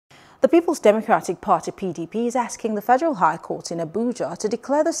The People's Democratic Party (PDP) is asking the Federal High Court in Abuja to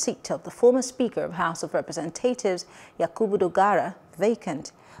declare the seat of the former Speaker of House of Representatives, Yakubu Dogara,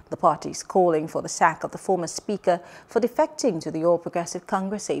 vacant. The party is calling for the sack of the former Speaker for defecting to the All Progressive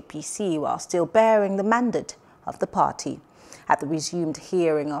Congress (APC) while still bearing the mandate of the party. At the resumed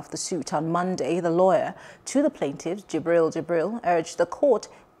hearing of the suit on Monday, the lawyer to the plaintiffs, Jibril, urged the court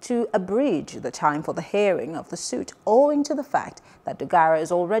to abridge the time for the hearing of the suit owing to the fact that Dogara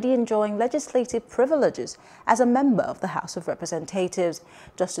is already enjoying legislative privileges as a member of the House of Representatives.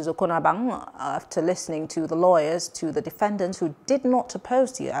 Justice Okonabang, after listening to the lawyers to the defendants who did not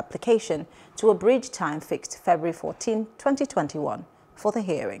oppose the application to abridge time fixed February 14, 2021 for the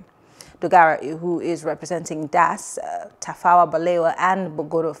hearing. Dogara, who is representing Das, Tafawa Balewa and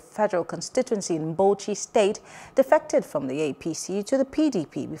Bogoro Federal Constituency in Bauchi State, defected from the APC to the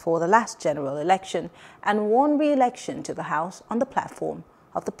PDP before the last general election and won re-election to the House on the platform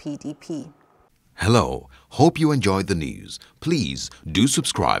of the PDP. Hello, hope you enjoyed the news. Please do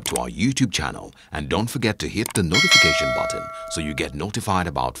subscribe to our YouTube channel and don't forget to hit the notification button so you get notified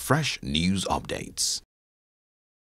about fresh news updates.